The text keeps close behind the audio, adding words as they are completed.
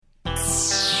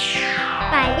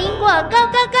Bilingual Go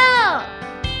Go Go！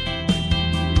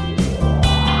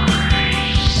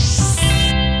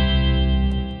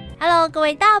 Hello， 各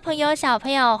位大朋友、小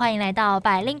朋友，欢迎来到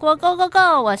Bilingual Go Go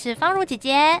Go！ 我是芳如姐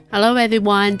姐。Hello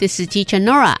everyone, this is Teacher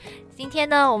Nora。今天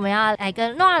呢，我们要来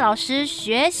跟诺拉老师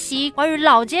学习关于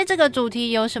老街这个主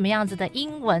题有什么样子的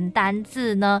英文单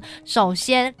字呢？首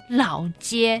先，老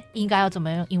街应该要怎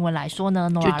么用英文来说呢？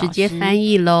诺拉老师就直接翻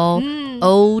译咯。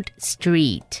Old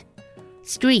street.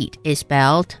 Street is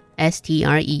spelled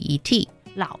S-T-R-E-E-T.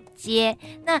 老街，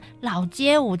那老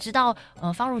街我知道，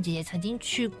芳如姐姐曾经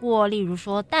去过，例如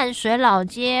说淡水老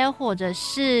街，或者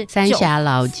是三峡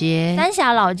老街，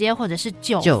或者是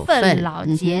九份老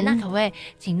街。那可不可以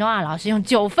请诺亚老师用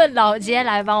九份老街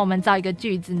来帮我们造一个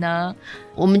句子呢？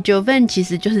我们九份其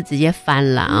实就是直接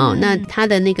翻啦那它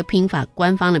的那个拼法，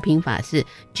官方的拼法是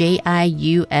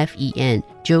J-I-U-F-E-N。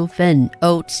九份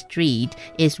Old Street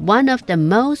is one of the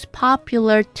most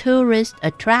popular tourist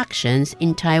attractions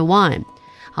in Taiwan。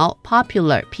好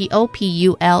popular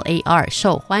P-O-P-U-L-A-R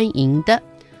受欢迎的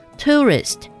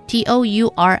tourist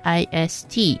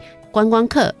T-O-U-R-I-S-T 观光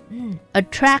客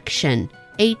attraction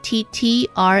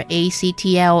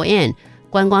A-T-T-R-A-C-T-L-N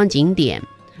观光景点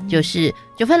就是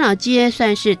九份老街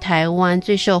算是台湾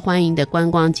最受欢迎的观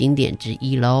光景点之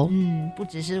一咯不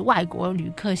只是外国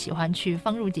旅客喜欢去，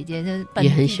芳如姐姐是本地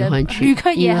的也很喜欢去，旅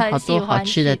客也很喜欢去，因为好多好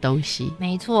吃的东西。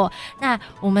没错，那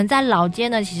我们在老街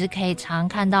呢，其实可以常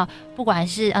看到，不管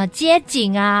是街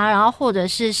景啊，然后或者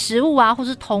是食物啊，或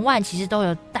是铜碗，其实都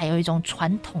有带有一种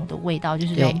传统的味道，就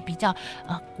是这种比较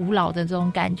古老的这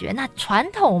种感觉。那传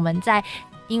统我们在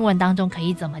英文当中可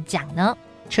以怎么讲呢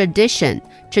？Tradition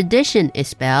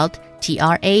is spelled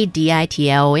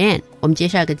T-R-A-D-I-T-L-O-N 我们介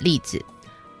绍一个例子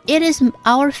It is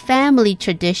our family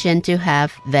tradition to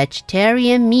have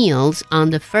vegetarian meals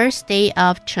on the first day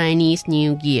of Chinese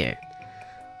New Year.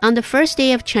 On the first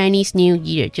day of Chinese New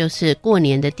Year 就是过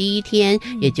年的第一天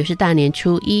也就是大年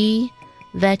初一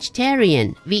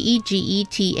Vegetarian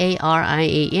V-E-G-E-T-A-R-I-A-N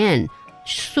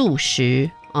素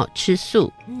食吃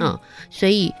素所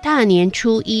以大年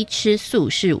初一吃素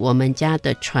是我们家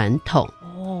的传统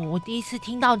我第一次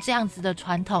听到这样子的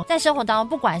传统，在生活当中，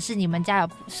不管是你们家有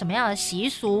什么样的习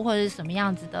俗，或者是什么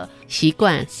样子的习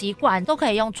惯，都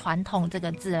可以用传统这个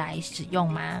字来使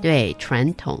用吗？对，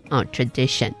传统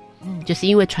tradition就是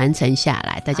因为传承下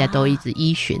来，大家都一直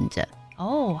依循着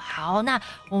好，那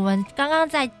我们刚刚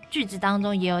在句子当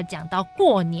中也有讲到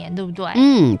过年，对不对？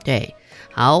对。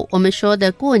好，我们说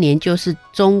的过年就是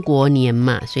中国年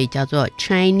嘛，所以叫做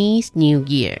Chinese New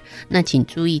Year。那请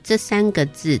注意这三个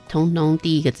字，通通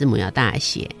第一个字母要大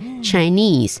写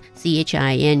，Chinese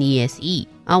C-H-I-N-E-S-E。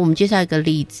好，我们介绍一个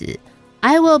例子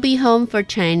I will be home for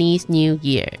Chinese New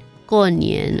Year。过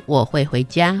年我会回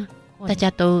家。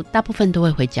大部分都会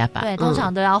回家吧？对，通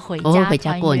常都要回家，我会回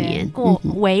家过年，过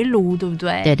围炉，对不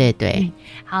对？对对对。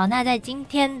好，那在今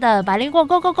天的Bilingual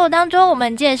Go Go Go 当中，我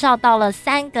们介绍到了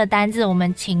3个单字，我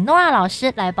们请诺亚老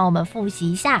师来帮我们复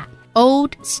习一下。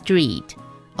Old Street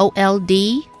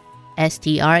O-L-D-S-T-R-E-E-T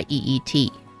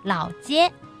老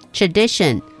街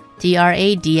Tradition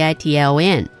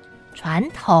T-R-A-D-I-T-L-N 传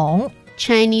统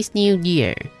Chinese New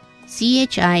Year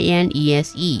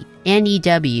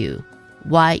C-H-I-N-E-S-E-N-E-W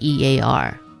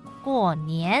Y-E-A-R 过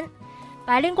年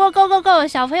Bilingual Go Go Go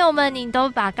小朋友们，你都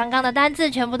把刚刚的单字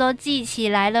全部都记起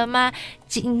来了吗？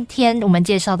今天我们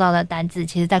介绍到的单字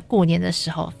其实在过年的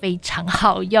时候非常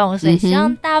好用，所以希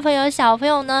望大朋友小朋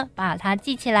友呢把它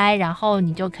记起来，然后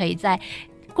你就可以在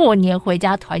过年回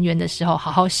家团圆的时候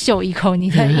好好秀一口你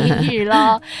的英语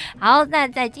咯好，那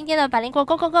在今天的Bilingual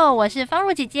Go Go Go 我是芳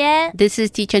如姐姐 This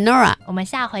is Teacher Nora 我们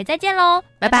下回再见咯，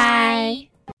拜拜。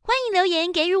欢迎留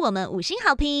言给予我们5星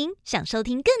好评，想收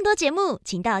听更多节目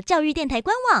请到教育电台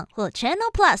官网或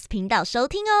Channel Plus 频道收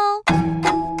听哦。